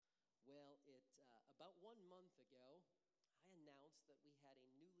announce that we had a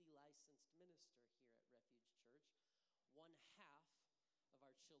newly licensed minister here at Refuge Church. One half of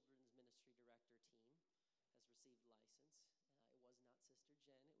our children's ministry director team has received license. It was not Sister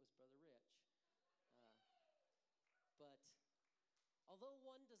Jen, it was Brother Rich. But although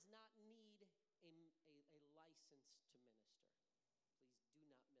one does not need a license to minister, please do not misunderstand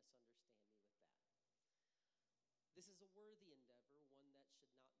me with that. This is a worthy endeavor, one that should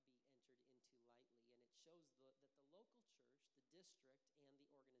not be entered into lightly, and it shows that the local church, the district, and the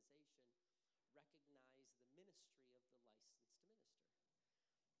organization recognize the ministry of the license to minister.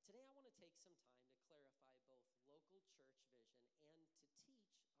 Today I want to take some time to clarify both local church vision and to teach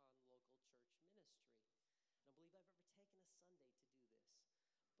on local church ministry. I don't believe I've ever taken a Sunday to do this,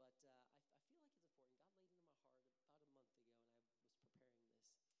 but I feel like it's important. God laid it in my heart about a month ago, and I was preparing this.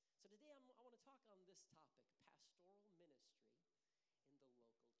 So today I want to talk on this topic, pastoral ministry in the local church.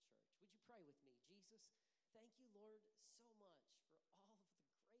 Would you pray with me? Jesus, thank you, Lord, so much for all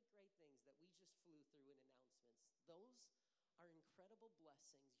of the great things that we just flew through in announcements. Those are incredible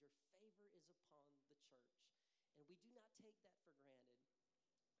blessings. Your favor is upon the church, and we do not take that for granted.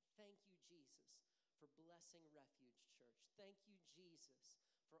 Thank you, Jesus, for blessing Refuge Church. Thank you, Jesus,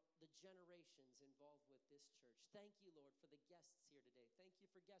 for the generations involved with this church. Thank you, Lord, for the guests here today. Thank you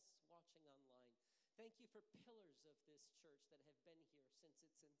for guests watching online. Thank you for pillars of this church that have been here since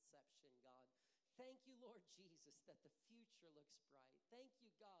its inception, God. Thank you, Lord Jesus, that the future looks bright. Thank you,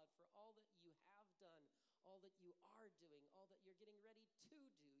 God, for all that you have done, all that you are doing, all that you're getting ready to do.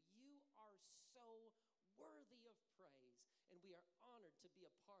 You are so worthy of praise, and we are honored to be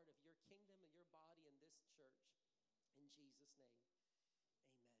a part of your kingdom and your body in this church. In Jesus' name, amen.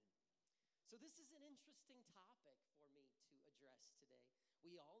 So this is an interesting topic for me to address today.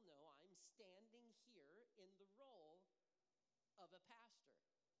 We all know I'm standing here in the role of a pastor,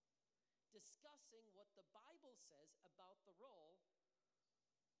 discussing what the Bible says about the role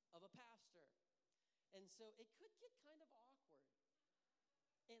of a pastor. And so it could get kind of awkward.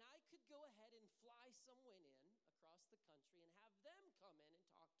 And I could go ahead and fly someone in across the country and have them come in and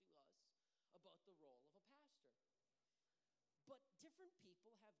talk to us about the role of a pastor. But different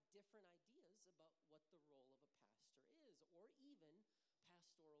people have different ideas about what the role of a pastor is, or even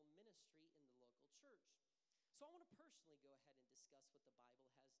pastoral ministry in the local church. So I want to personally go ahead and discuss what the Bible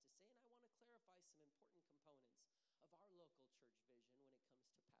has to say, and I want to clarify some important components of our local church vision when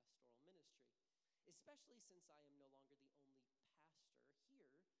it comes to pastoral ministry, especially since I am no longer the only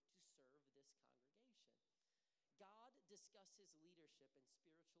pastor here to serve this congregation. God discusses leadership and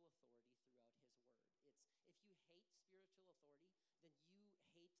spiritual authority throughout his word. If you hate spiritual authority, then you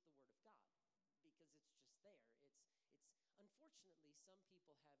hate the word of God, because it's just there. It's unfortunately, some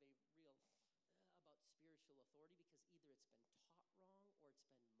people have a real about spiritual authority because either it's been taught wrong, or it's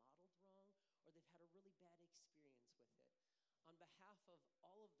been modeled wrong, or they've had a really bad experience with it. On behalf of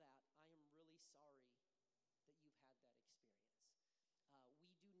all of that, I am really sorry that you've had that experience.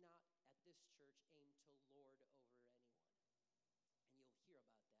 We do not, at this church, aim to lord over anyone, and you'll hear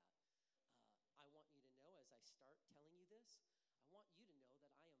about that. I want you to know, as I start telling you this, I want you to know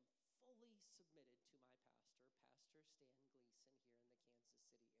that I am fully submitted to my pastor, Pastor Stan Gleason, here in the Kansas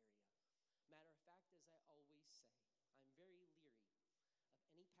City area. Matter of fact, as I always say, I'm very leery of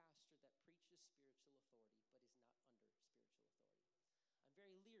any pastor that preaches spiritual authority but is not under spiritual authority. I'm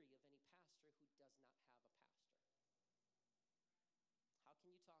very leery of any pastor who does not have a pastor. How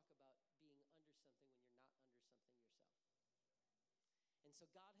can you talk about being under something when you're not under something yourself? And so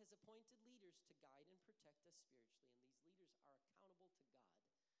God has appointed leaders to guide and protect us spiritually, and these leaders are accountable to God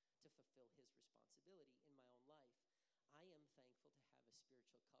to fulfill his responsibility. In my own life, I am thankful to have a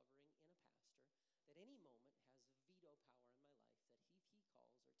spiritual covering in a pastor that any moment has veto power in my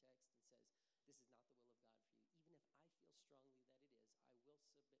life, that if he calls or texts and says, this is not the will of God for you, even if I feel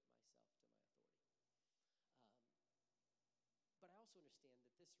strongly that it is, I will submit myself to my authority. But I also understand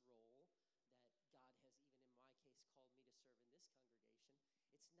that this role that God has, even in my case, called me to serve in this congregation,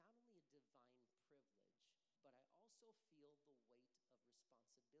 it's not only a divine privilege, but I also feel the weight of responsibility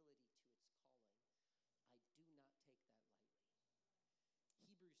to its calling. I do not take that lightly.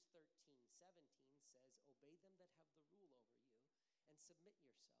 Hebrews 13:17 says, obey them that have the rule over you, and submit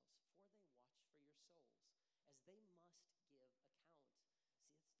yourselves, for they watch for your souls, as they must give account. See, that statement there. I know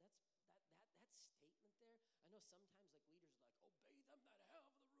sometimes like leaders are like, obey them that have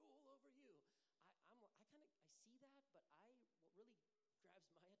the rule over you. I see that, but what really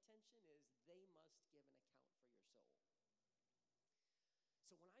grabs my attention is they must give an account for your soul.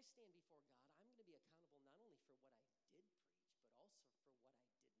 So when I stand before God, I'm going to be accountable not only for what I did preach, but also for what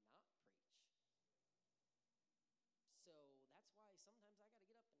I did not preach. So that's why sometimes I got to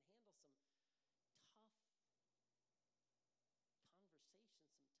get up and handle some tough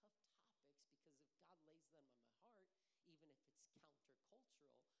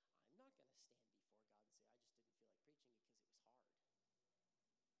stand before God and say, I just didn't feel like preaching it because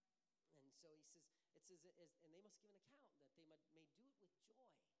it was hard. And so he says, and they must give an account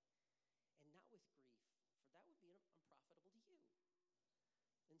that they may do it with joy and not with grief, for that would be unprofitable to you.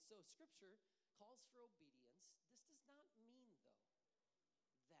 And so Scripture calls for obedience. This does not mean, though,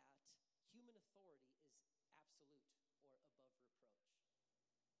 that human authority is absolute or above reproach.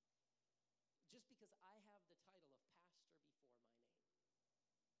 Just because I have the title of pastor before my name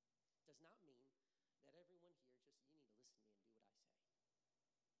does not mean that everyone here you need to listen to me and do what I say.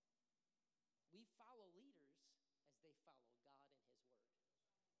 We follow leaders as they follow God and his word.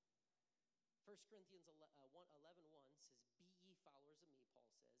 1 Corinthians 11:1 says, be ye followers of me,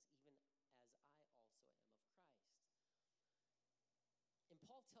 Paul says, even as I also am of Christ. And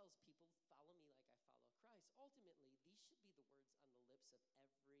Paul tells people, follow me like I follow Christ. Ultimately, these should be the words on the lips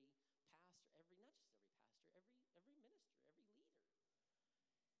of every pastor, not just every pastor, every minister, every leader.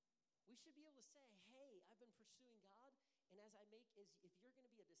 We should be able to say, hey, I've been pursuing God, and if you're going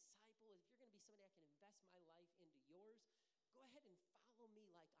to be a disciple, if you're going to be somebody I can invest my life into yours, go ahead and follow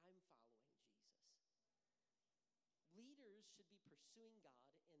me like I'm following Jesus. Leaders should be pursuing God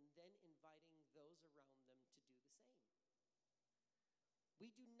and then inviting those around them to do the same.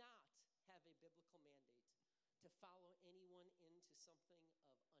 We do not have a biblical mandate to follow anyone into something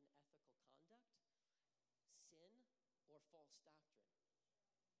of unethical conduct, sin, or false doctrine.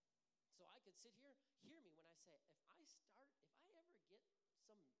 So I could sit here, hear me when I say, if I ever get some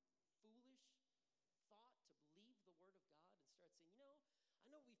foolish thought to leave the word of God and start saying, I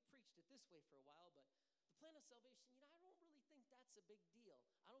know we've preached it this way for a while, but the plan of salvation, I don't really think that's a big deal.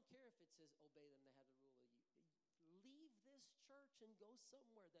 I don't care if it says obey them to have the rule of you. Leave this church and go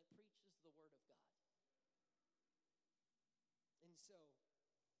somewhere that preaches the word of God. And so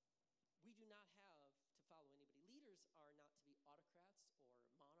we do not have to follow anybody. Leaders are not to be autocrats or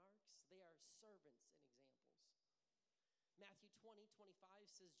monarchs. They are servants and examples. Matthew 20:25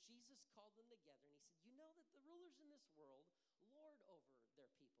 says, Jesus called them together and he said, you know that the rulers in this world lord over their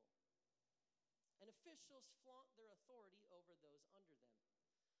people, and officials flaunt their authority over those under them.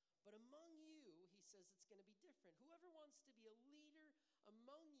 But among you, he says, it's going to be different. Whoever wants to be a leader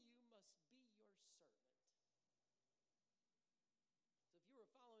among you must be your servant. So if you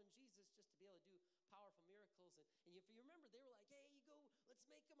were following Jesus just to be able to do powerful miracles, and if you remember, they were like, hey, you go, let's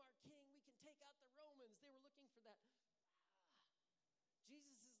make him our king. We can take out the Romans. They were looking for that.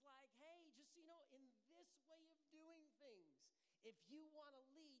 Jesus is like, hey, just so you know, in this way of doing things, if you want to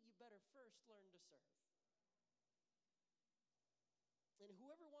lead, you better first learn to serve. And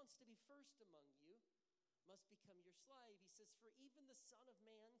whoever wants to be first among you must become your slave. He says, for even the Son of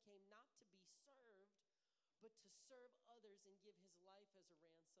Man came not to be served, but to serve others and give his life as a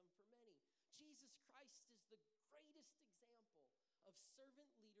ransom for many. Jesus Christ is the greatest example of servant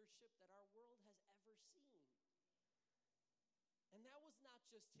leadership that our world has ever seen. And that was not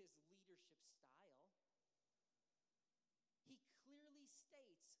just his leadership style. He clearly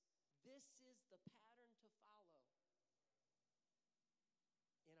states, this is the pattern to follow.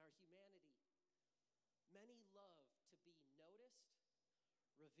 In our humanity, many love to be noticed,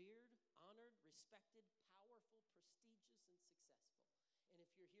 revered, honored, respected, powerful, prestigious, and successful. And if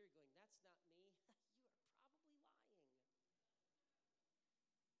you're here going, that's not me, you are probably lying.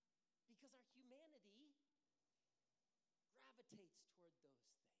 Because our humanity gravitates toward those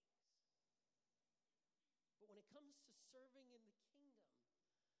things. But when it comes to serving in the kingdom,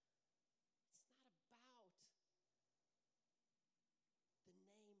 it's not about the name recognition and the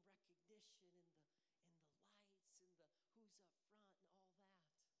lights and the who's up front and all that.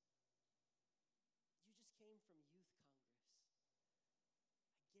 You just came from youth congress.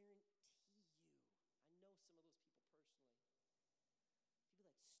 I guarantee you, I know some of those people personally. People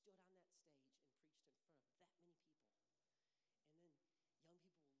that stood on that stage and preached in front of that many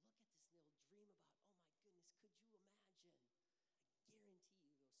people. And then young people will look at this and they'll dream about, oh my goodness,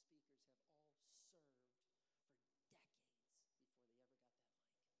 could you imagine? I guarantee you those speakers have all served for decades before they ever got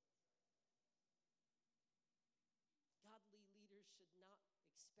that mic. Godly leaders should not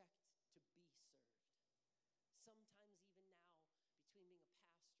expect to be served. Sometimes even now, between being a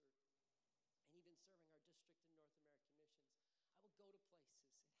pastor and even serving our district in North American missions, I will go to places,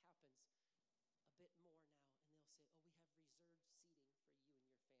 it happens a bit more now, and they'll say, oh, we have reserved seating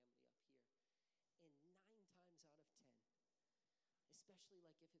for you and your family up here. And 9 times out of 10, especially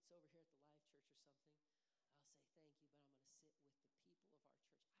like if it's over here at the Live Church or something, I'll say, thank you, but I'm going to sit with the people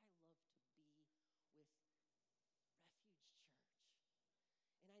of our church. I love to be with Refuge Church.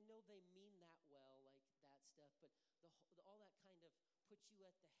 And I know they mean that well, like that stuff, but all that kind of put you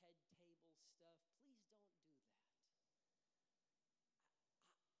at the head table stuff, please don't do that.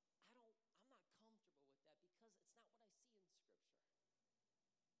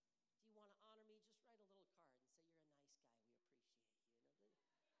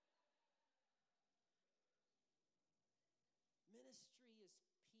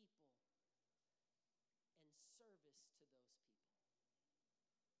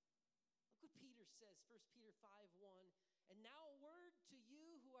 says, 1 Peter 5:1, and now a word to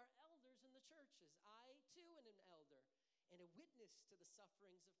you who are elders in the churches. I too am an elder and a witness to the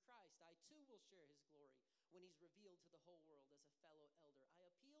sufferings of Christ. I too will share his glory when he's revealed to the whole world as a fellow elder. I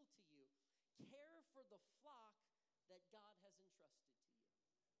appeal to you, care for the flock that God has entrusted to you.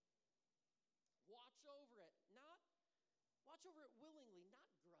 Watch over it, willingly, not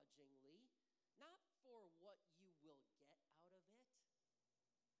grudgingly, not for what you will get out of it.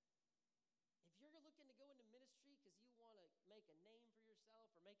 If you're looking to go into ministry because you want to make a name for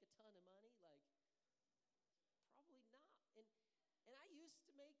yourself or make a ton of money, like, probably not. And I used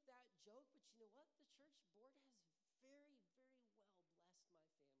to make that joke, but you know what? The church board has very, very well blessed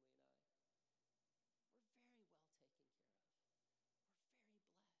my family and I. We're very well taken care of.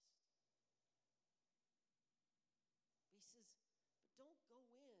 We're very blessed. But he says, but don't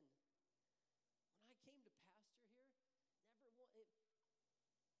go in. When I came to pastor here, if they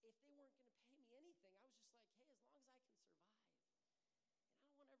weren't going to pay me anything, I was just like, hey, as long as I can survive. And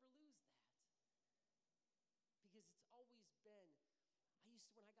I don't want to ever lose that. Because it's always been,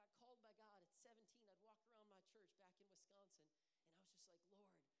 when I got called by God at 17, I'd walk around my church back in Wisconsin, and I was just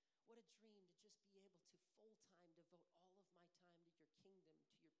like, Lord, what a dream to just be able to full-time devote all of my time to your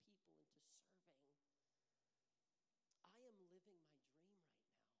kingdom, to your people, and to serving. I am living my dream right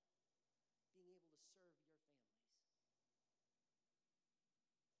now, being able to serve your families.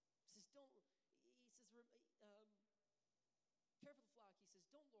 He says, care for the flock. He says,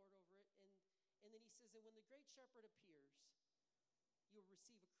 don't lord over it. And then he says, and when the great shepherd appears, you'll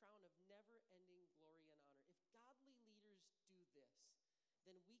receive a crown of never-ending glory and honor. If godly leaders do this,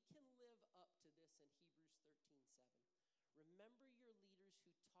 then we can live up to this in Hebrews 13:7. Remember your leaders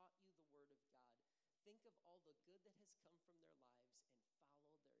who taught you the word of God. Think of all the good that has come from their lives and follow their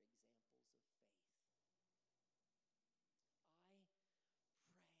examples of faith.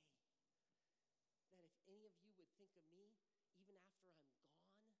 I pray that if any of you would think of me, even after I'm gone,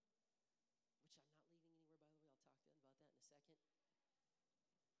 which I'm not leaving anywhere, by the way, I'll talk to them about that in a second.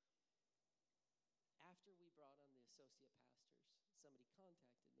 After we brought on the associate pastors, somebody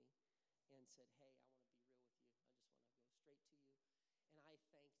contacted me and said, hey, I want to be real with you. I just want to go straight to you. And I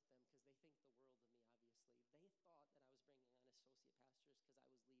thanked them because they think the world of me, obviously. They thought that I was bringing on associate pastors because I was leaving to St.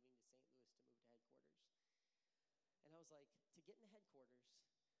 Louis to move to headquarters. And I was like, to get into headquarters, you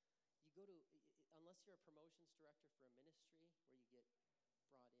go to, unless you're a promotions director for a ministry where you get brought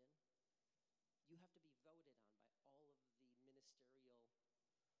in, you have to be voted on by all of the ministerial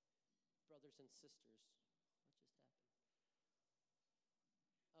brothers and sisters. What just happened?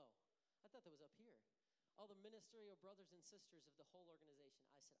 Oh, I thought that was up here. All the ministerial brothers and sisters of the whole organization.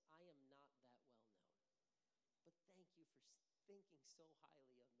 I said, I am not that well known. But thank you for thinking so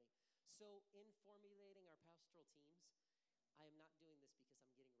highly of me. So in formulating our pastoral teams, I am not doing this because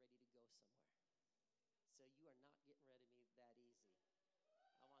I'm getting ready to go somewhere. So you are not getting rid of me that easy.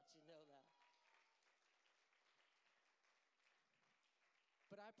 I want you to know that.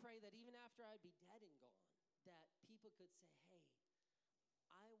 But I pray that even after I'd be dead and gone, that people could say, hey,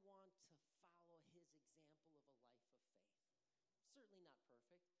 I want to follow his example of a life of faith. Certainly not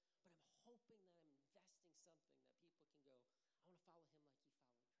perfect, but I'm hoping that I'm investing something that people can go, I want to follow him like he followed Christ.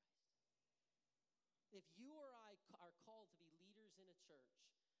 If you or I are called to be leaders in a church,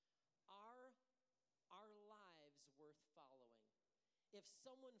 are our lives worth following? If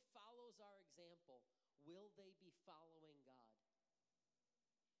someone follows our example, will they be following God?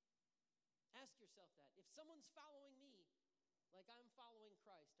 Ask yourself that. If someone's following me, like I'm following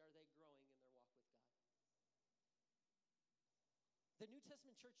Christ, are they growing in their walk with God? The New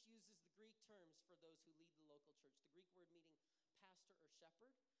Testament church uses the Greek terms for those who lead the local church. The Greek word meaning pastor or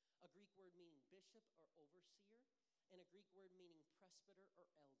shepherd, a Greek word meaning bishop or overseer, and a Greek word meaning presbyter or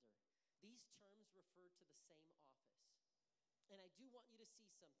elder. These terms refer to the same office. And I do want you to see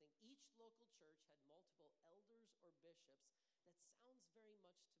something. Each local church had multiple elders or bishops. That sounds very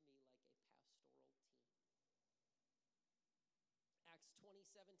much to me like a pastoral team. Acts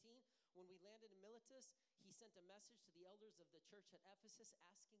 20:17, when we landed in Miletus, he sent a message to the elders of the church at Ephesus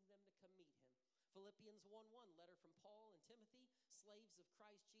asking them to come meet him. Philippians 1:1, letter from Paul and Timothy, slaves of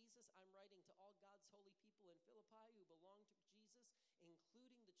Christ Jesus. I'm writing to all God's holy people in Philippi who belong to Jesus,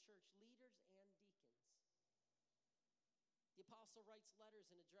 including the church leaders and deacons. The apostle writes letters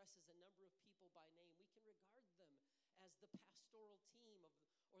and addresses a number of people by name. We can regard them as the pastoral team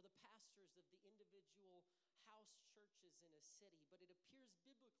or the pastors of the individual house churches in a city. But it appears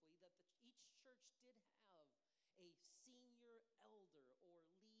biblically that each church did have a senior elder or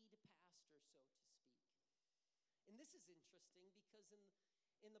lead pastor, so to speak. And this is interesting because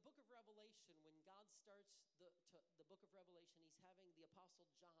in the book of Revelation, when God starts the book of Revelation, he's having the apostle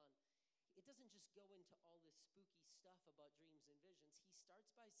John. It doesn't just go into all this spooky stuff about dreams and visions. He starts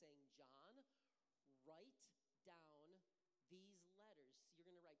by saying, John, write down these letters.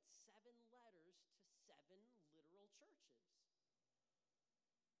 You're going to write 7 letters to 7 literal churches.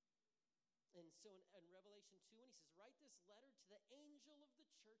 And so in Revelation 2, when he says, write this letter to the angel of the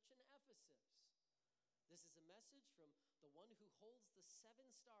church in Ephesus. This is a message from the one who holds the 7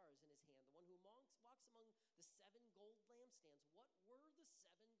 stars in his hand, the one who walks among the 7 gold lampstands. What were the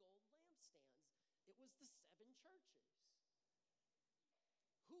 7 gold lampstands? It was the 7 churches.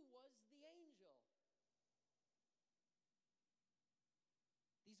 Who was the angel?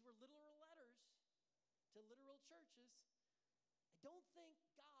 These were literal letters to literal churches. I don't think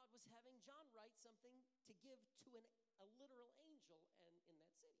God was having John write something to give to a literal angel in that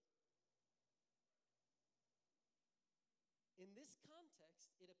city. In this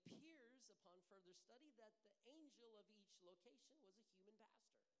context, it appears upon further study that the angel of each location was a human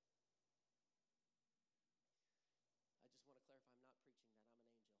pastor. I just want to clarify, I'm not preaching that. I'm an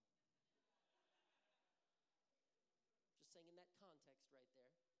angel. Just saying in that context right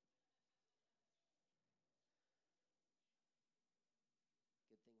there.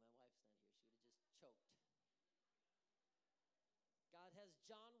 Good thing my wife's not here. She would have just choked. God has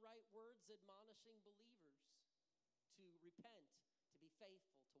John write words admonishing believers to repent, to be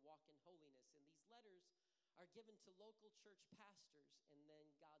faithful, to walk in holiness. And these letters are given to local church pastors, and then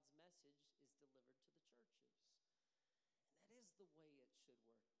God's message is delivered to the churches. And that is the way it should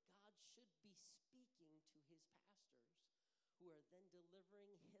work. God should be speaking to his pastors, who are then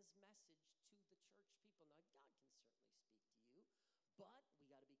delivering his message to the church people. Now, God can certainly speak to you, but we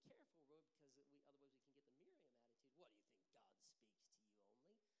got to be careful, because otherwise we can get the Miriam attitude. What do you think? God speaks to you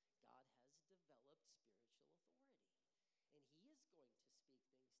only? God has developed spiritual authority, and he is going to speak things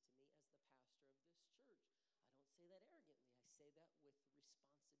to me as the pastor of this church. I don't say that arrogantly. I say that with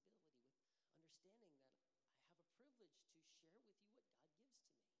responsibility, with understanding that I have a privilege to share with you what God gives to me.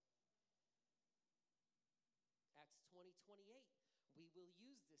 Acts 20:28. We will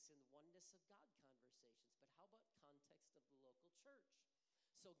use this in oneness of God conversations, but how about context of the local church?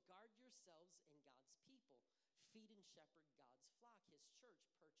 So guard yourselves and God's people. Feed and shepherd God's flock, his church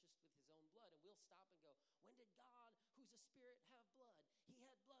purchased with his own blood. And we'll stop and go, when did God, who's a spirit, have blood? He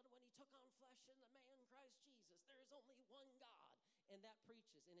had blood when he took on flesh in the man Christ Jesus. There is only one God. And that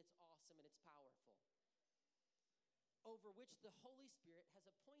preaches, and it's awesome and it's powerful. Over which the Holy Spirit has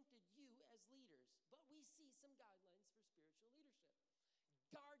appointed you as leaders. But we see some guidelines for spiritual leadership.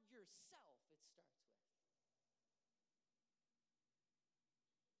 Guard yourself, it starts with.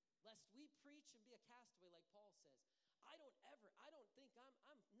 Lest we preach and be a castaway, like Paul says. I don't think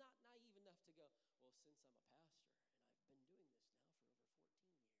I'm not naive enough to go, well, since I'm a pastor and I've been doing this now for over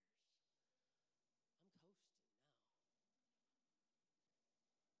 14 years, I'm coasting now.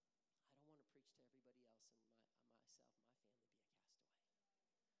 I don't want to preach to everybody else and myself and my family be a castaway.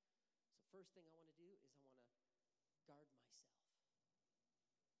 So first thing I want to do is I want to guard myself.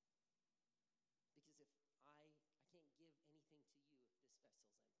 Because if I can't give anything to you if this vessel's empty.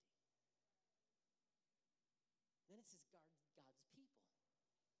 Then it says guard God's people.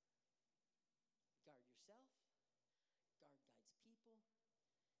 Guard yourself, guard God's people, and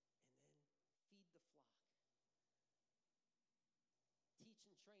then feed the flock. Teach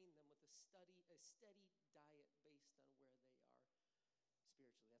and train them with a steady diet based on where they are spiritually.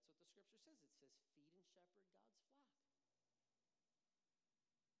 That's what the scripture says. It says feed and shepherd God's flock.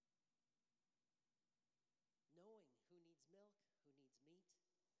 Knowing who needs milk, who needs meat.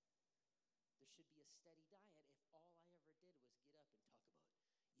 There should be a steady diet. If all I ever did was get up and talk about,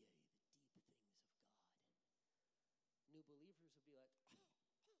 yea, the deep things of God. New believers would be like,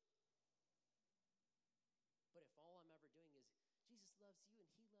 but if all I'm ever doing is, Jesus loves you and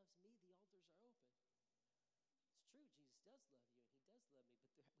he loves me, the altars are open. It's true, Jesus does love you and he does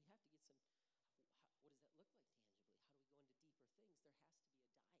love me, but we have to get some, what does that look like tangibly? How do we go into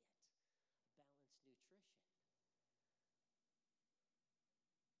deeper things? There has to be a diet, balanced nutrition.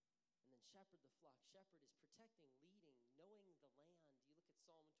 And then shepherd the flock. Shepherd is protecting, leading, knowing the land. You look at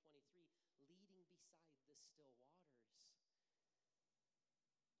Psalm 23, leading beside the still waters.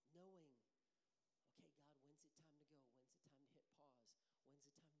 Knowing, okay, God, when's it time to go? When's it time to hit pause? When's it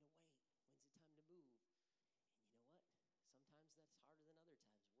time to wait? When's it time to move? And you know what? Sometimes that's harder than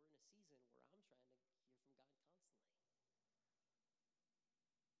other times. We're in a season where I'm trying to hear from God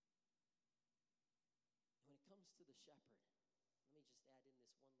constantly. And when it comes to the shepherd, let me just add in this one little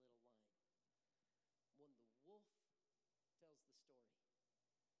line. When the wolf tells the story, just remember,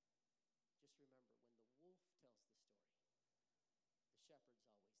 when the wolf tells the story,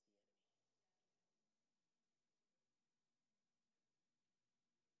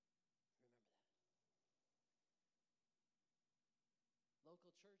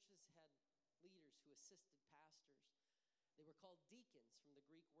 churches had leaders who assisted pastors. They were called deacons from the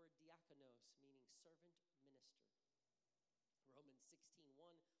Greek word diakonos, meaning servant minister. Romans 16:1,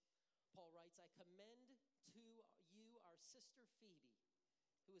 Paul writes, I commend to you our sister Phoebe,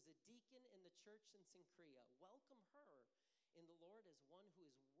 who is a deacon in the church in Cenchrea. Welcome her in the Lord as one who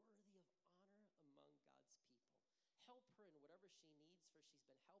is worthy of honor among God's people. Help her in whatever she needs, for she's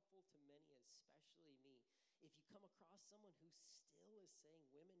been helpful to many, especially me. If you come across someone who still is saying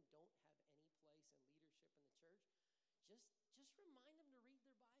women don't have any place in leadership in the church, just remind them to read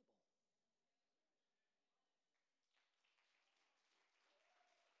their Bible.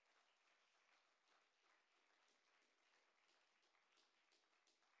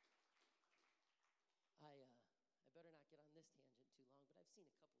 I better not get on this tangent too long, but I've seen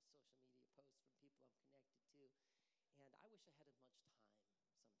a couple social media posts from people I'm connected to, and I wish I had as much time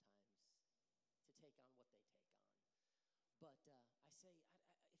sometimes to take on what they take on. But I say,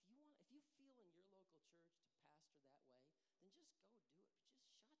 if you feel in your local church to pastor that way, then just go do it.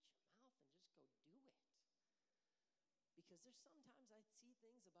 But just shut your mouth and just go do it. Because there's sometimes I see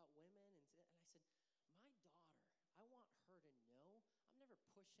things about women, and I said, my daughter, I want her to know I'm never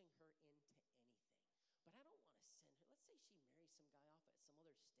pushing her into anything. But I don't want to send her. Let's say she marries some guy off at some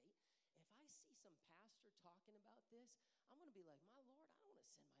other state. If I see some pastor talking about this, I'm going to be like, my Lord, I don't want to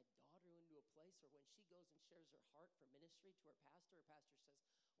send my daughter into a place where when she goes and shares her heart for ministry to her pastor says, wow,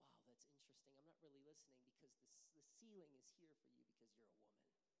 that's interesting. I'm not really listening because the ceiling is here for you because you're a woman.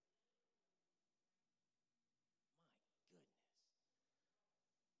 My goodness.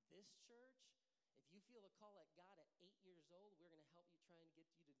 This church, if you feel a call at God at 8 years old, we're going to help you try and get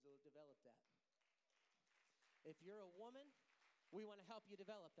you to develop that. If you're a woman, we want to help you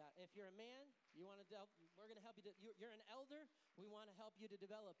develop that. If you're a man, we're going to help you. You're an elder, we want to help you to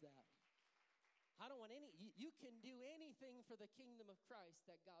develop that. I don't want you can do anything for the kingdom of Christ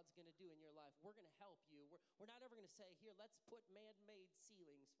that God's going to do in your life. We're going to help you. We're not ever going to say, here, let's put man-made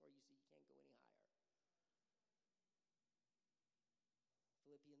ceilings for you so you can't go any higher.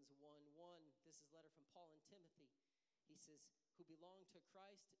 Philippians 1:1, this is a letter from Paul and Timothy. He says, who belong to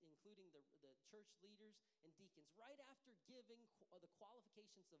Christ, including the church leaders and deacons, right after giving the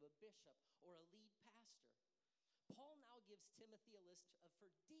qualifications of a bishop or a lead pastor. Paul now gives Timothy a list for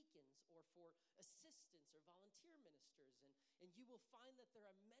deacons or for assistants or volunteer ministers, and you will find that there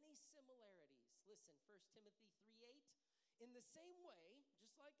are many similarities. Listen, 1 Timothy 3:8, in the same way,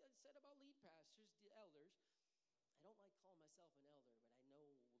 just like I said about lead pastors, the elders, I don't like calling myself an elder, but I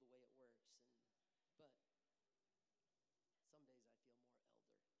know the way it works, but some days I feel more elder.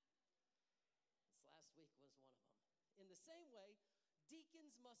 This last week was one of them. In the same way,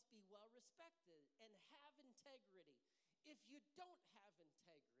 deacons must be well respected and have integrity. If you don't have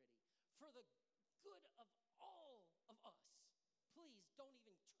integrity, for the good of all of us, please don't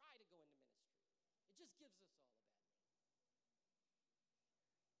even try to go into ministry. It just gives us all a bad name.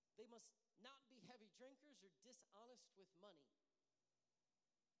 They must not be heavy drinkers or dishonest with money.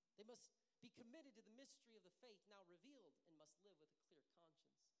 They must be committed to the mystery of the faith now revealed and must live with a clear conscience.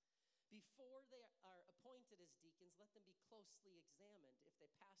 Before they are appointed as deacons, let them be closely examined. If they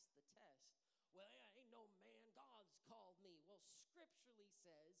pass the test, well, ain't no man, God's called me. Well, scripturally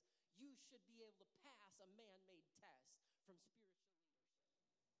says you should be able to pass a man-made test from spiritual leadership.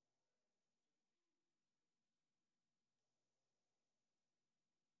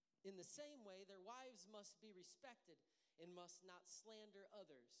 In the same way, their wives must be respected and must not slander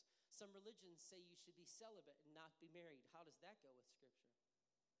others. Some religions say you should be celibate and not be married. How does that go with Scripture?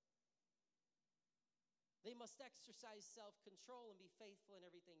 They must exercise self-control and be faithful in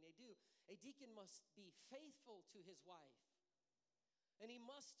everything they do. A deacon must be faithful to his wife, and he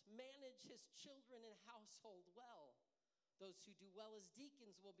must manage his children and household well. Those who do well as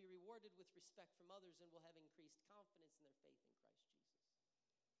deacons will be rewarded with respect from others and will have increased confidence in their faith in Christ Jesus.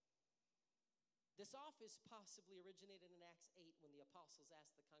 This office possibly originated in Acts 8 when the apostles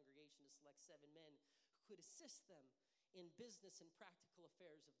asked the congregation to select 7 men who could assist them in business and practical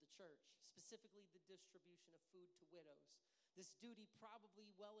affairs of the church, specifically the distribution of food to widows. This duty probably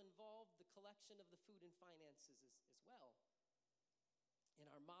well involved the collection of the food and finances as well. In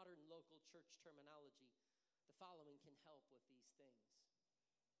our modern local church terminology, the following can help with these things.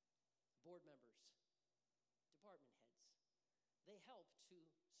 Board members, department heads, they help to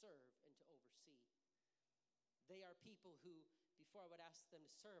serve and to oversee. They are people who, before I would ask them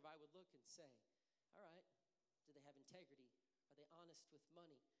to serve, I would look and say, all right, do they have integrity? Are they honest with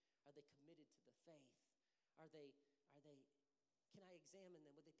money? Are they committed to the faith? Can I examine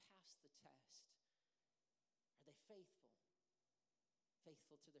them? Would they pass the test? Are they faithful?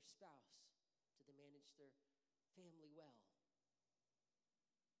 Faithful to their spouse? Do they manage their family well?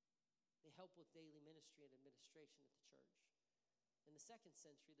 They help with daily ministry and administration at the church. In the 2nd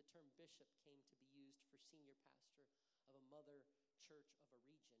century, the term bishop came to be used for senior pastor of a mother church of a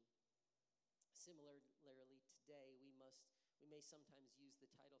region. Similarly, today we may sometimes use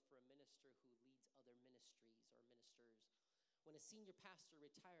the title for a minister who leads other ministries or ministers. When a senior pastor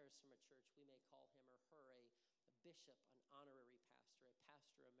retires from a church, we may call him or her a bishop, an honorary pastor, a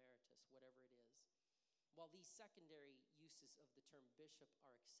pastor emeritus, whatever it is. While these secondary uses of the term bishop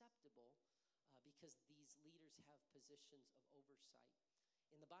are acceptable because these leaders have positions of oversight,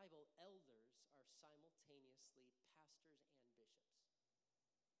 in the Bible, elders are simultaneously pastors and bishops.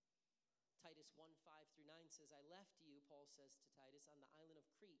 Titus 1:5-9 says, I left you, Paul says to Titus, on the island of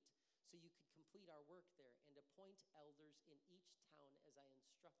Crete, so you could complete our work there and appoint elders in each town as I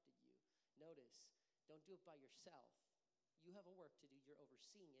instructed you. Notice, don't do it by yourself. You have a work to do. You're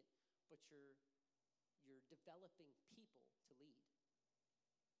overseeing it, but you're developing people to lead.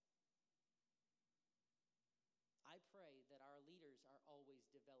 I pray that our leaders are always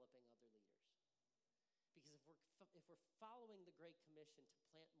developing other leaders. Because if we're following the Great Commission to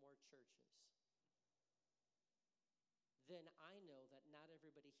plant more churches, then I know that not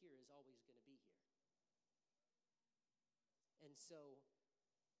everybody here is always going to be here. And so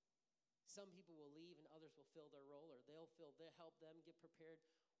some people will leave and others will fill their role, or they'll help them get prepared.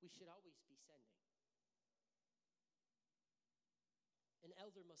 We should always be sending. An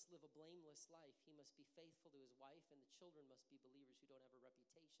elder must live a blameless life. He must be faithful to his wife, and the children must be believers who don't have a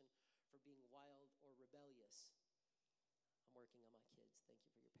reputation for being wild or rebellious. I'm working on my kids. Thank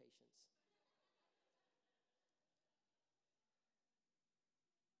you for your patience.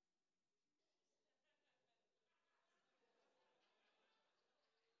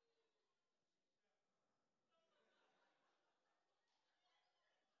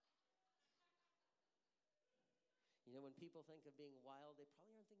 You know, when people think of being wild, they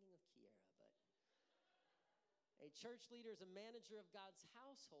probably aren't thinking of Kiara, but a church leader is a manager of God's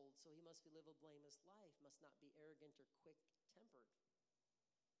household, so he must live a blameless life, must not be arrogant or quick-tempered,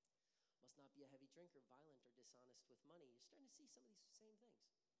 must not be a heavy drinker, violent, or dishonest with money. You're starting to see some of these same things.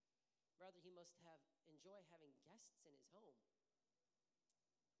 Rather, he must enjoy having guests in his home.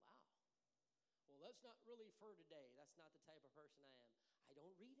 Wow. Well, that's not really for today. That's not the type of person I am. I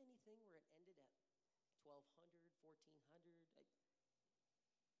don't read anything where it ended at 1,200, 1,400.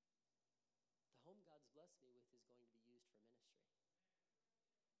 The home God's blessed me with is going to be used for ministry.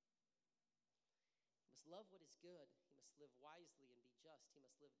 He must love what is good. He must live wisely and be just. He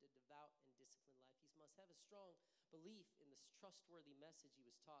must live a devout and disciplined life. He must have a strong belief in this trustworthy message he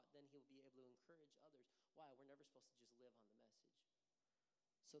was taught. Then he'll be able to encourage others. Why? We're never supposed to just live on the message.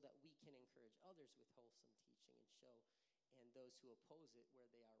 So that we can encourage others with wholesome teaching and show and those who oppose it where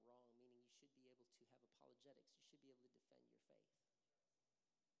they are wrong, meaning you should be able to have apologetics. You should be able to defend your faith.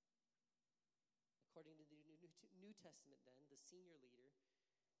 According to the New Testament then, the senior leader,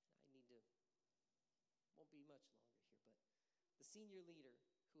 won't be much longer here, but the senior leader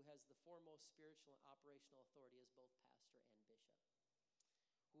who has the foremost spiritual and operational authority is both pastor and bishop.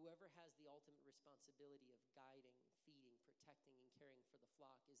 Whoever has the ultimate responsibility of guiding, feeding, protecting, and caring for the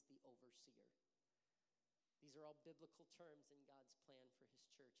flock is the overseer. These are all biblical terms in God's plan for his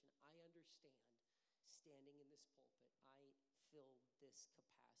church, and I understand, standing in this pulpit, I fill this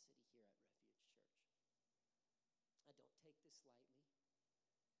capacity here at Refuge Church. I don't take this lightly.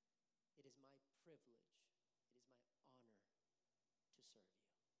 It is my privilege, it is my honor to serve you.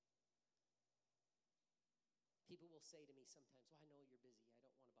 People will say to me sometimes, well, I know you're busy. I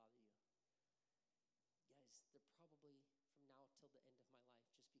don't want to bother you. Guys, they're probably, from now till the end of my life,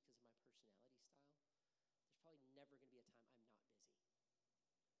 just because of my personality style, there's probably never going to be a time I'm not busy.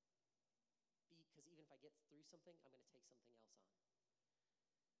 Because even if I get through something, I'm going to take something else on.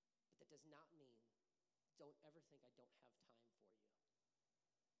 But that does not mean, don't ever think I don't have time for you.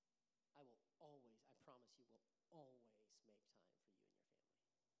 I will always, I promise you, will always make time for you and your family.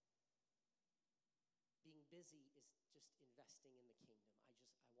 Being busy is just investing in the kingdom.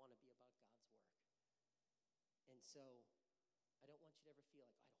 I want to be about God's work. And so I don't want you to ever feel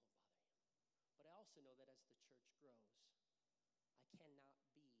like, I don't want to bother you. But I also know that as the church grows, I cannot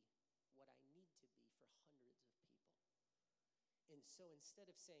be what I need to be for hundreds of people. And so instead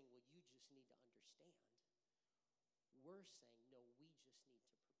of saying, well, you just need to understand, we're saying, no, we just need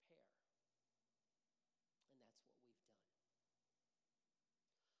to prepare. And that's what we've done.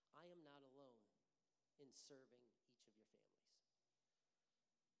 I am not alone in serving each of your families.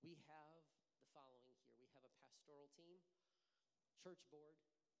 We have the following here. We have a pastoral team, church board,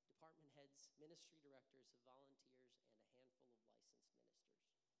 department heads, ministry directors, volunteers, and a handful of licensed ministers.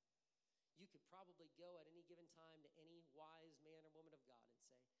 You could probably go at any given time to any wise man or woman of God and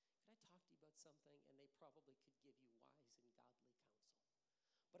say, could I talk to you about something? And they probably could give you wise and godly counsel.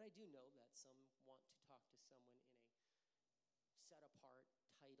 But I do know that some want to talk to someone in a set-apart,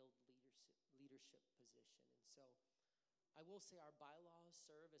 titled leadership position. And so I will say our bylaws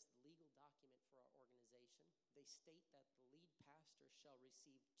serve as the legal document for our organization. They state that the lead pastor shall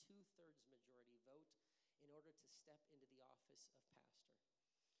receive 2/3 majority vote in order to step into the office of pastor.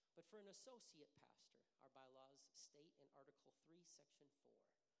 But for an associate pastor, our bylaws state in Article 3, Section 4,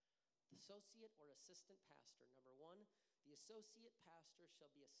 the associate or assistant pastor, number 1, the associate pastor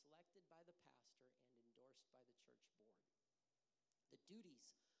shall be selected by the pastor and endorsed by the church board. The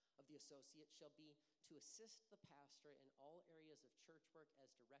duties of the associate shall be to assist the pastor in all areas of church work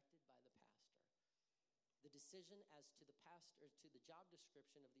as directed by the pastor. The decision as to the job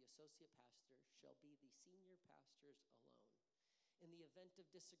description of the associate pastor shall be the senior pastor's alone. In the event of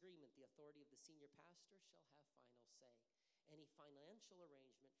disagreement, the authority of the senior pastor shall have final say. Any financial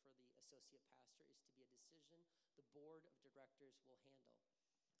arrangement for the associate pastor is to be a decision the board of directors will handle.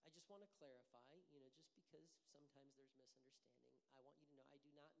 I just want to clarify, just because sometimes there's misunderstanding, I want you to know I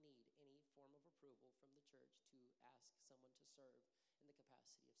do not need any form of approval from the church to ask someone to serve in the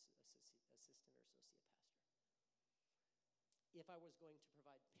capacity of assistant or associate pastor. If I was going to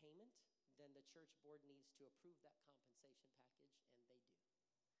provide payment, then the church board needs to approve that compensation package, and they do.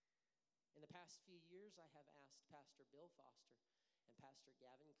 In the past few years, I have asked Pastor Bill Foster and Pastor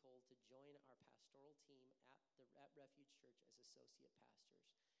Gavin Cole to join our pastoral team at Refuge Church as associate pastors.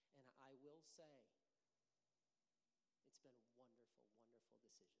 And I will say, it's been wonderful, wonderful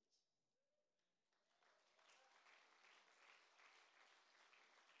decisions.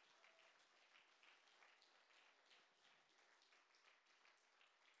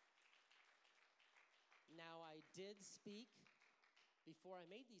 Now, I did speak, before I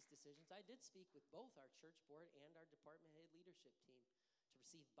made these decisions, I did speak with both our church board and our department head leadership team to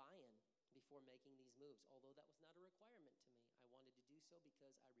receive buy-in before making these moves, although that was not a requirement to me. I wanted to do so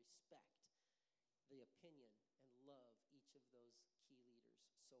because I respect the opinion and love each of those key leaders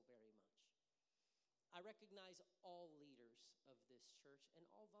so very much. I recognize all leaders of this church and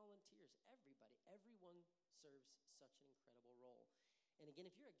all volunteers, everybody. Everyone serves such an incredible role. And again,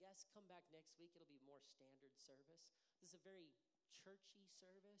 if you're a guest, come back next week. It'll be more standard service. This is a very churchy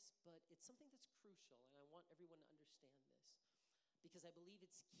service, but it's something that's crucial, and I want everyone to understand this because I believe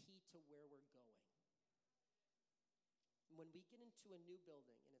it's key to where we're going. When we get into a new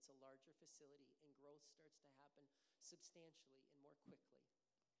building and it's a larger facility and growth starts to happen substantially and more quickly,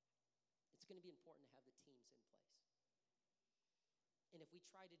 it's going to be important to have the teams in place. And if we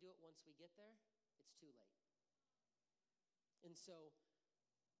try to do it once we get there, it's too late. And so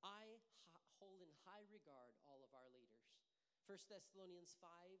I hold in high regard all of our leaders. 1 Thessalonians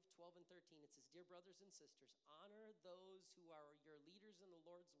 5:12 and 13, it says, "Dear brothers and sisters, honor those who are your leaders in the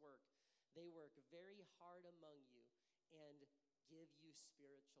Lord's work. They work very hard among you and give you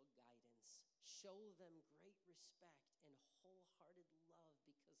spiritual guidance. Show them great respect and wholehearted love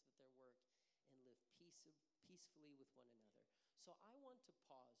because of their work and live peacefully with one another." So I want to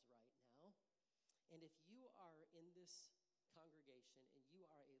pause right now. And if you are in this congregation and you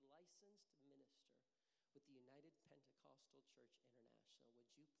are a licensed minister with the United Pentecostal Church International,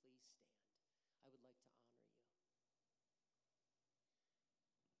 would you please stand? I would like to honor you.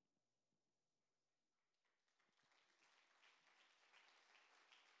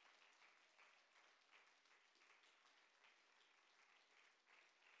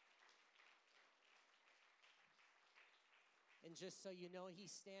 And just so you know,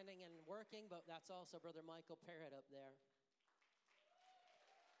 he's standing and working, but that's also Brother Michael Parrott up there.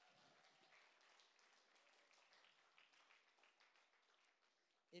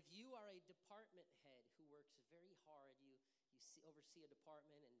 If you are a department head who works very hard, you oversee a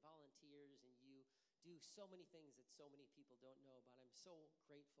department and volunteers, and you do so many things that so many people don't know about, I'm so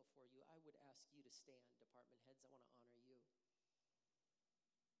grateful for you. I would ask you to stand, department heads. I want to honor you.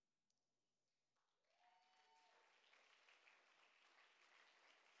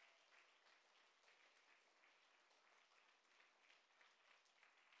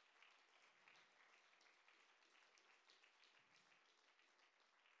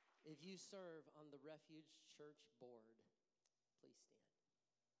 If you serve on the Refuge Church board, please stand.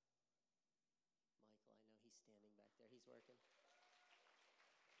 Michael, I know he's standing back there. He's working.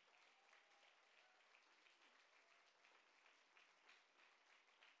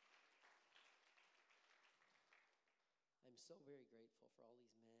 I'm so very grateful for all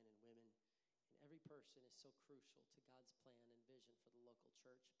these men and women, and every person is so crucial to God's plan and vision for the local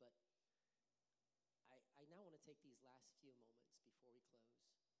church. But I now want to take these last few moments before we close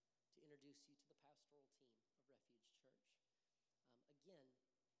to introduce you to the pastoral team of Refuge Church. Again,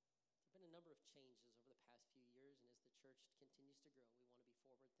 number of changes over the past few years, and as the church continues to grow, we want to be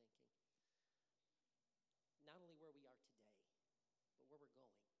forward-thinking. Not only where we are today, but where we're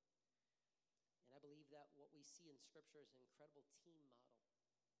going. And I believe that what we see in Scripture is an incredible team model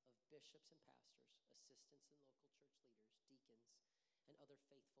of bishops and pastors, assistants and local church leaders, deacons, and other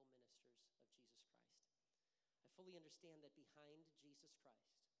faithful ministers of Jesus Christ. I fully understand that behind Jesus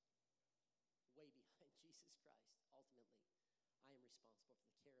Christ, way behind Jesus Christ, ultimately, I am responsible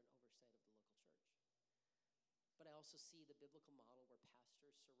for the care and oversight of the local church. But I also see the biblical model where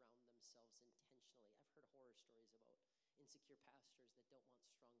pastors surround themselves intentionally. I've heard horror stories about insecure pastors that don't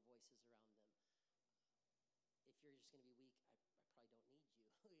want strong voices around them. If you're just going to be weak, I probably don't need you.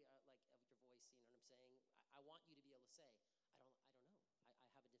 Like of your voice, you know what I'm saying? I want you to be able to say, I don't know.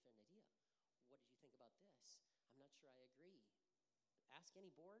 I have a different idea. What did you think about this? I'm not sure I agree. Ask any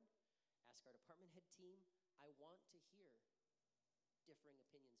board. Ask our department head team. I want to hear differing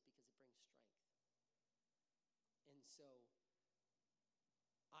opinions because it brings strength. And so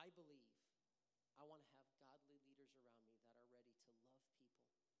I believe I want to have godly leaders around me that are ready to love people,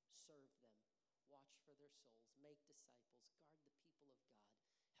 serve them, watch for their souls, make disciples, guard the people of God,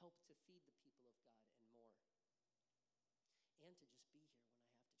 help to feed the people of God, and more. And to just be here when I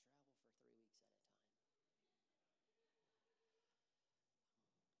have to travel for 3 weeks at a time.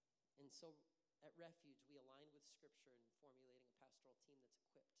 And so at Refuge, we align with Scripture in formulating a pastoral team that's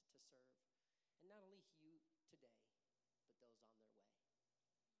equipped to serve. And not only you today, but those on their way.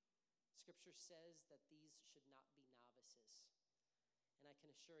 Scripture says that these should not be novices. And I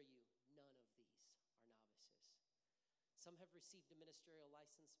can assure you, none of these are novices. Some have received a ministerial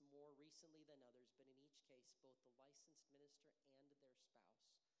license more recently than others, but in each case, both the licensed minister and their spouse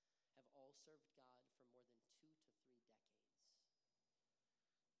have all served God for more than 2 to 3 decades.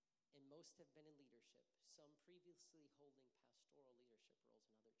 And most have been in leadership, some previously holding pastoral leadership roles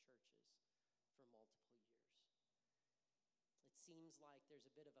in other churches for multiple years. It seems like there's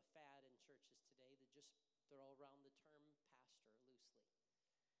a bit of a fad in churches today that just throw around the term pastor loosely.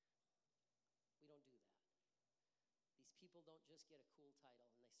 We don't do that. These people don't just get a cool title,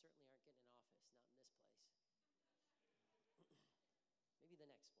 and they certainly aren't getting an office, not in this place. Maybe the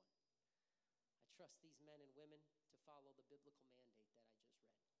next one. I trust these men and women to follow the biblical mandate that I just read.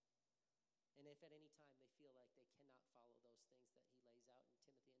 And if at any time they feel like they cannot follow those things that he lays out in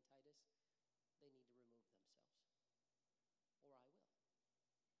Timothy and Titus, they need to remove themselves. Or I will.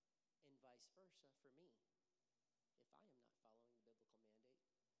 And vice versa for me. If I am not following the biblical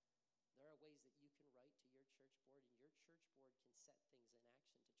mandate, there are ways that you can write to your church board, and your church board can set things in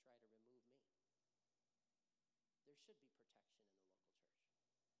action to try to remove me. There should be protection in the local church.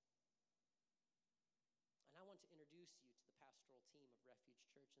 And I want to introduce you to the pastoral team of Refuge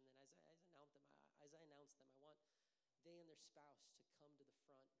Church. And then as I announce them, I want they and their spouse to come to the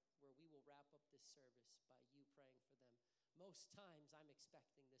front where we will wrap up this service by you praying for them. Most times I'm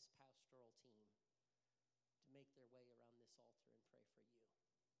expecting this pastoral team to make their way around this altar and pray for you.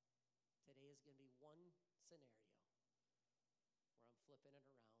 Today is going to be one scenario where I'm flipping it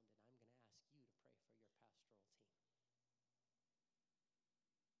around and I'm going to ask you to pray for your pastoral team.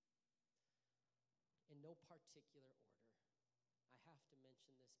 In no particular order. I have to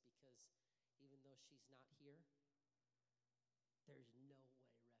mention this because even though she's not here, there's no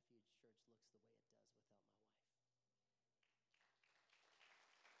way Refuge Church looks the way it does without my wife.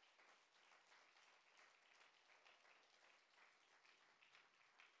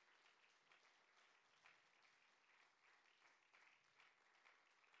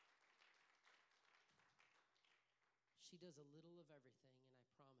 She does a little of everything, and I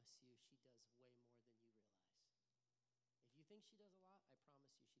promise you, she does way more than you realize. If you think she does a lot, I promise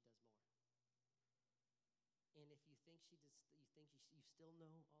you she does more. And if you think you still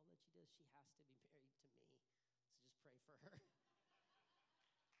know all that she does, she has to be married to me. So just pray for her.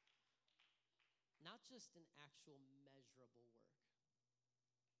 Not just an actual measurable work.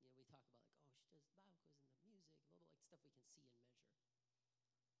 You know, we talk about like, oh, she does the Bible quiz and the music, blah, blah, like stuff we can see and measure.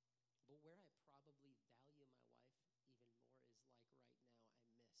 But where I probably value my wife even more is like right now,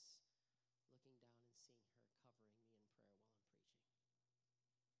 I miss looking down and seeing her covering me in prayer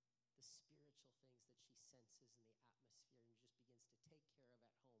while I'm preaching. The spiritual things that she senses in the atmosphere and just begins to take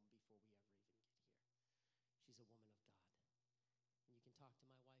care of at home before we ever even get here. She's a woman of God. And you can talk to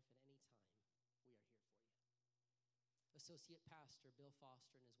my wife at any time. We are here for you. Associate Pastor Bill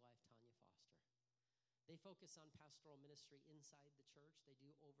Foster and his wife Tanya Foster. They focus on pastoral ministry inside the church. They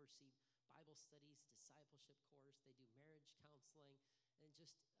do oversee Bible studies, discipleship course. They do marriage counseling, and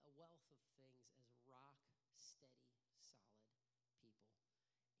just a wealth of things as rock, steady, solid people.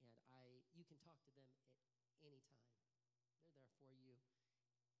 And you can talk to them at any time. They're there for you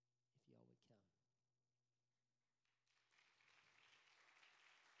if you all would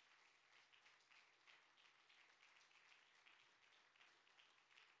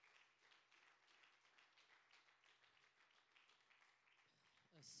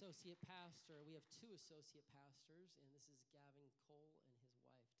associate pastor. We have two associate pastors, and this is Gavin Cole and his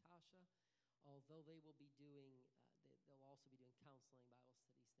wife, Tasha. Although they will be doing, they'll also be doing counseling, Bible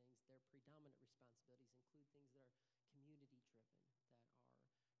studies, things. Their predominant responsibilities include things that are community-driven,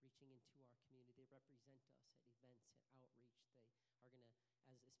 that are reaching into our community. They represent us at events, at outreach. They are going to,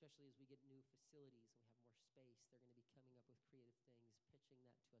 especially as we get new facilities and we have more space, they're going to be coming up with creative things, pitching that to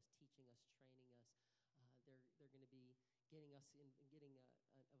us, teaching us, training us. They're going to be getting us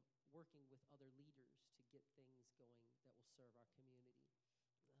in, working with other leaders to get things going that will serve our community.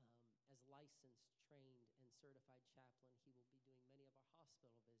 As licensed, trained, and certified chaplain, he will be doing many of our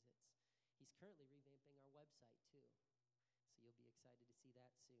hospital visits. He's currently revamping our website, too. So you'll be excited to see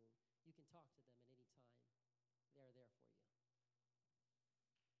that soon. You can talk to them at any time. They are there for you.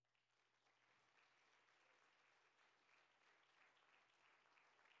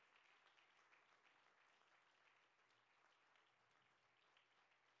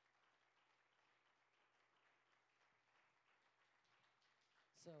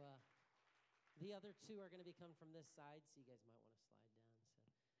 So the other two are going to be coming from this side, so you guys might want to slide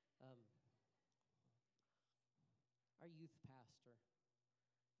down. So, our youth pastor,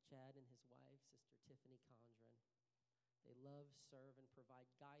 Chad, and his wife, Sister Tiffany Condren, they love, serve, and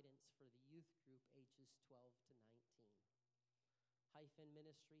provide guidance for the youth group ages 12 to 19. Hyphen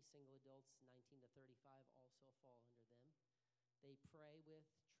Ministry, single adults 19 to 35 also fall under them. They pray with,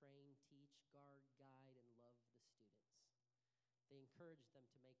 train, teach, guard, guide, and love the students. They encourage them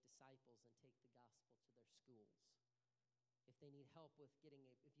to make disciples and take the gospel to their schools. If they need help with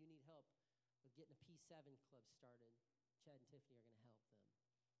if you need help with getting a P7 club started, Chad and Tiffany are going to help them.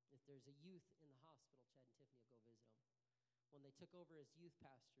 If there's a youth in the hospital, Chad and Tiffany will go visit them. When they took over as youth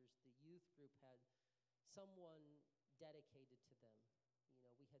pastors, the youth group had someone dedicated to them.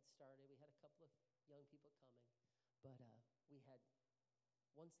 You know, we had a couple of young people coming, but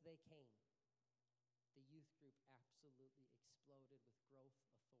once they came, the youth group absolutely exploded with growth,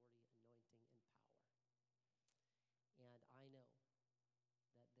 authority, anointing, and power. And I know that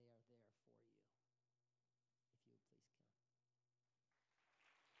they are there for you.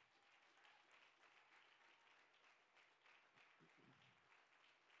 If you would please come.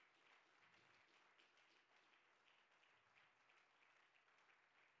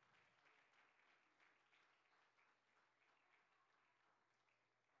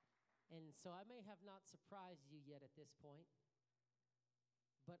 And so I may have not surprised you yet at this point.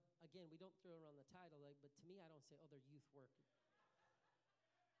 But again, we don't throw around the title. But to me, I don't say, oh, they're youth workers.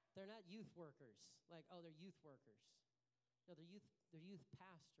 They're not youth workers. Like, oh, they're youth workers. No, they're youth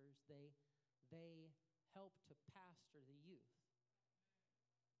pastors. They help to pastor the youth.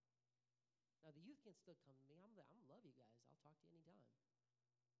 Now, the youth can still come to me. I'm love you guys. I'll talk to you anytime.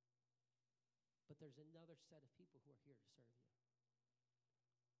 But there's another set of people who are here to serve you.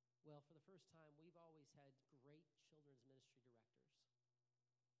 Well, for the first time, we've always had great children's ministry directors.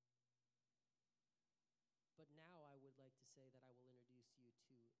 But now I would like to say that I will introduce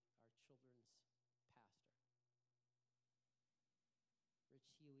you to our children's pastor,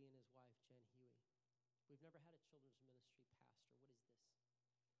 Rich Huey and his wife, Jen Huey. We've never had a children's ministry pastor. What is this?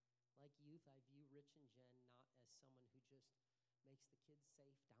 Like youth, I view Rich and Jen not as someone who just makes the kids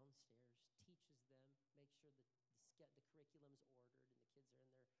safe downstairs, teaches them, makes sure that the curriculum's ordered and the kids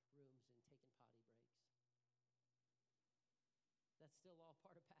are in their rooms and taking potty breaks. That's still all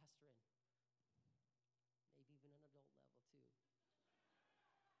part of pastoring. Maybe even an adult level too.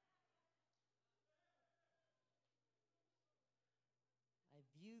 I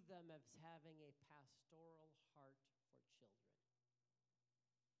view them as having a pastoral heart for children.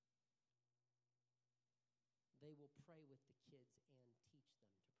 They will pray with the kids and teach them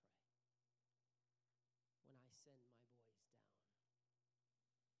to pray. When I send my boys down,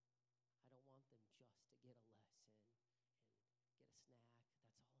 I don't want them just to get a lesson and get a snack.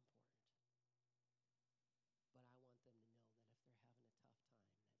 That's all important. But I want them to know that if they're having a tough time, that they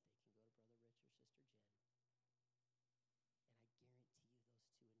can go to Brother Rich or Sister Jen. And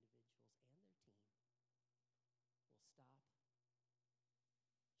I guarantee you those two individuals and their team will stop,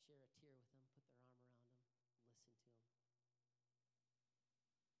 share a tear with them, put their arm around them,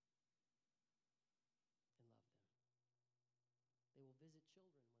 listen to them, and love them. They will visit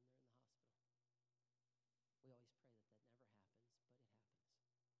children when they're in the hospital. We always pray that that never happens, but it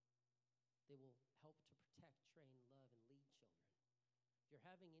happens. They will help to protect, train, love, and lead children. If you're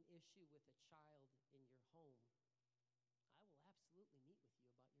having an issue with a child in your home, I will absolutely meet with you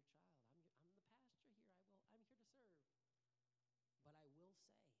about your child. I'm the pastor here. I'm here to serve. But I will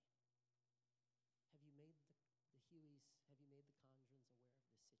say, have you made the Hueys, have you made the Condrens aware of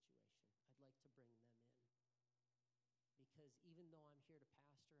this situation? I'd like to bring them in. Because even though I'm here to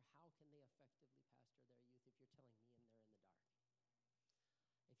pastor, pastor, how can they effectively pastor their youth if you're telling me and they're in the dark?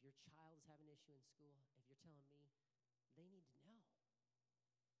 If your child is having an issue in school, if you're telling me, they need to know.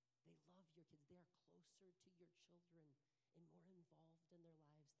 They love your kids. They are closer to your children and more involved in their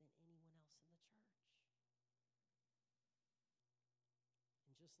lives than anyone else in the church.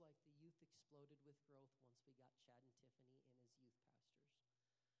 And just like the youth exploded with growth once we got Chad and Tiffany in as youth pastors,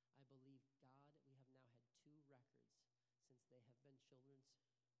 I believe God, we have now had 2 records since they have been children's ministry directors,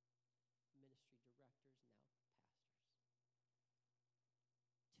 now pastors.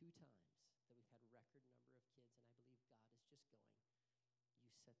 2 times that we've had a record number of kids, and I believe God is just going,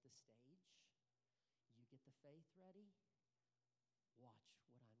 you set the stage, you get the faith ready, watch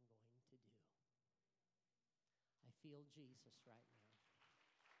what I'm going to do. I feel Jesus right now.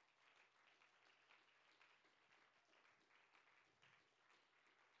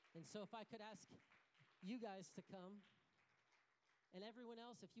 And so if I could ask you guys to come, and everyone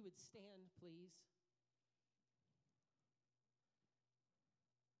else, if you would stand, please.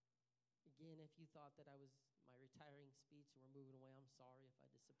 Again, if you thought that I was my retiring speech and we're moving away, I'm sorry if I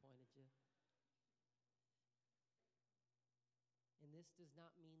disappointed you. And this does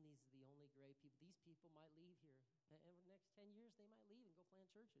not mean these are the only great people. These people might leave here. And over the next 10 years, they might leave and go plant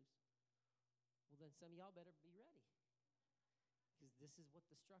churches. Well, then some of y'all better be ready, because this is what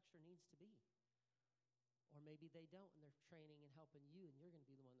the structure needs to be. Or maybe they don't, and they're training and helping you, and you're going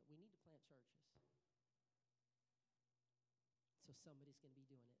to be the one that we need to plant churches. So somebody's going to be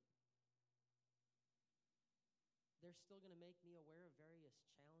doing it. They're still going to make me aware of various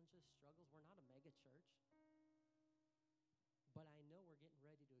challenges, struggles. We're not a mega church, but I know we're getting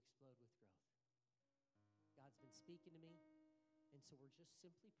ready to explode with growth. God's been speaking to me, and so we're just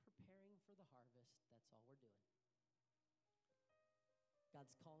simply preparing for the harvest. That's all we're doing.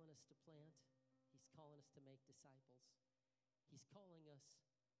 God's calling us to plant. He's calling us to make disciples. He's calling us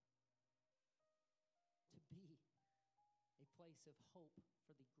to be a place of hope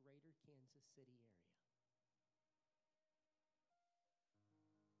for the greater Kansas City area.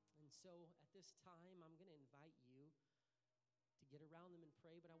 And so at this time, I'm going to invite you to get around them and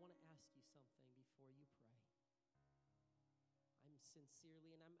pray, but I want to ask you something before you pray. I'm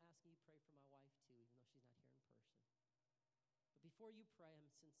sincerely, and I'm asking you to pray for my wife too, even though she's not here in person. But before you pray,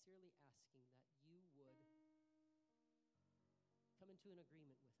 I'm sincerely asking that you would come into an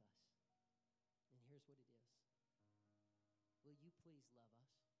agreement with us. And here's what it is. Will you please love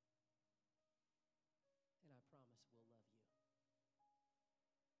us? And I promise we'll love you.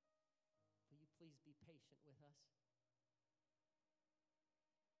 Will you please be patient with us?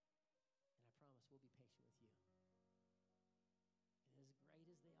 And I promise we'll be patient with you. And as great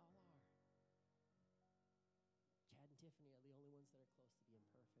as they all are, Chad and Tiffany are the only ones that are close to being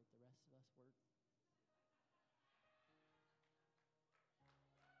perfect. The rest of us, we're...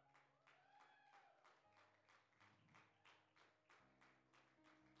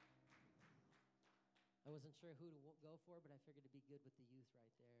 I wasn't sure who to go for, but I figured it'd be good with the youth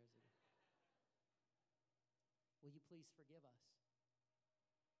right there. Will you please forgive us?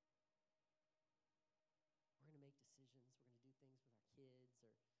 We're going to make decisions. We're going to do things with our kids, or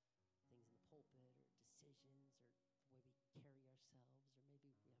things in the pulpit, or decisions, or the way we carry ourselves, or maybe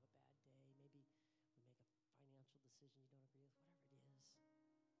we have a bad day. Maybe we make a financial decision you don't agree with, whatever it is.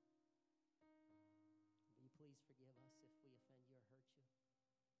 Will you please forgive us if we offend you or hurt you?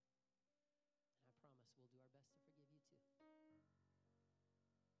 And I promise we'll do our best to forgive you too.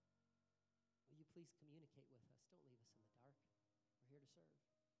 Will you please communicate with us? Don't leave us in the dark. We're here to serve.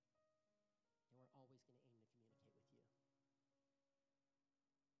 And we're always going to aim to communicate with you.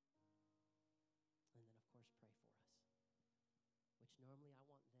 And then, of course, pray for us. Which normally I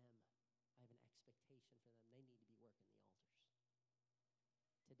want them, I have an expectation for them. They need to be working the altars.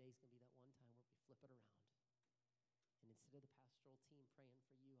 Today's going to be that one time where we flip it around. And instead of the pastoral team praying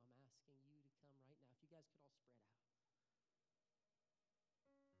for you, I'm asking you to come right now. If you guys could all spread out.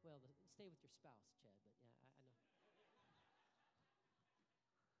 Well, stay with your spouse, Chad, but yeah, I know.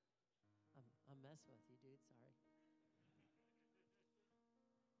 I'm messing with you, dude. Sorry.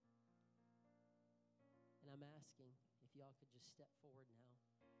 And I'm asking if y'all could just step forward now.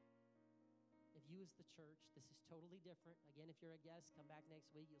 If you as the church, this is totally different. Again, if you're a guest, come back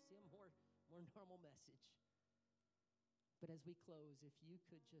next week. You'll see a more normal message. But as we close, if you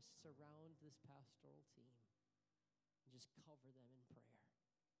could just surround this pastoral team and just cover them in prayer.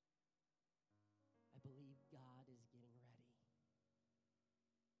 I believe God is getting ready.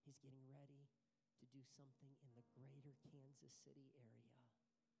 He's getting ready to do something in the greater Kansas City area.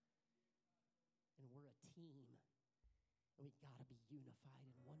 And we're a team. And we got to be unified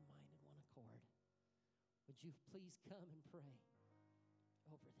in one mind and one accord. Would you please come and pray?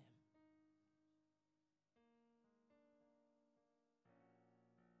 over them.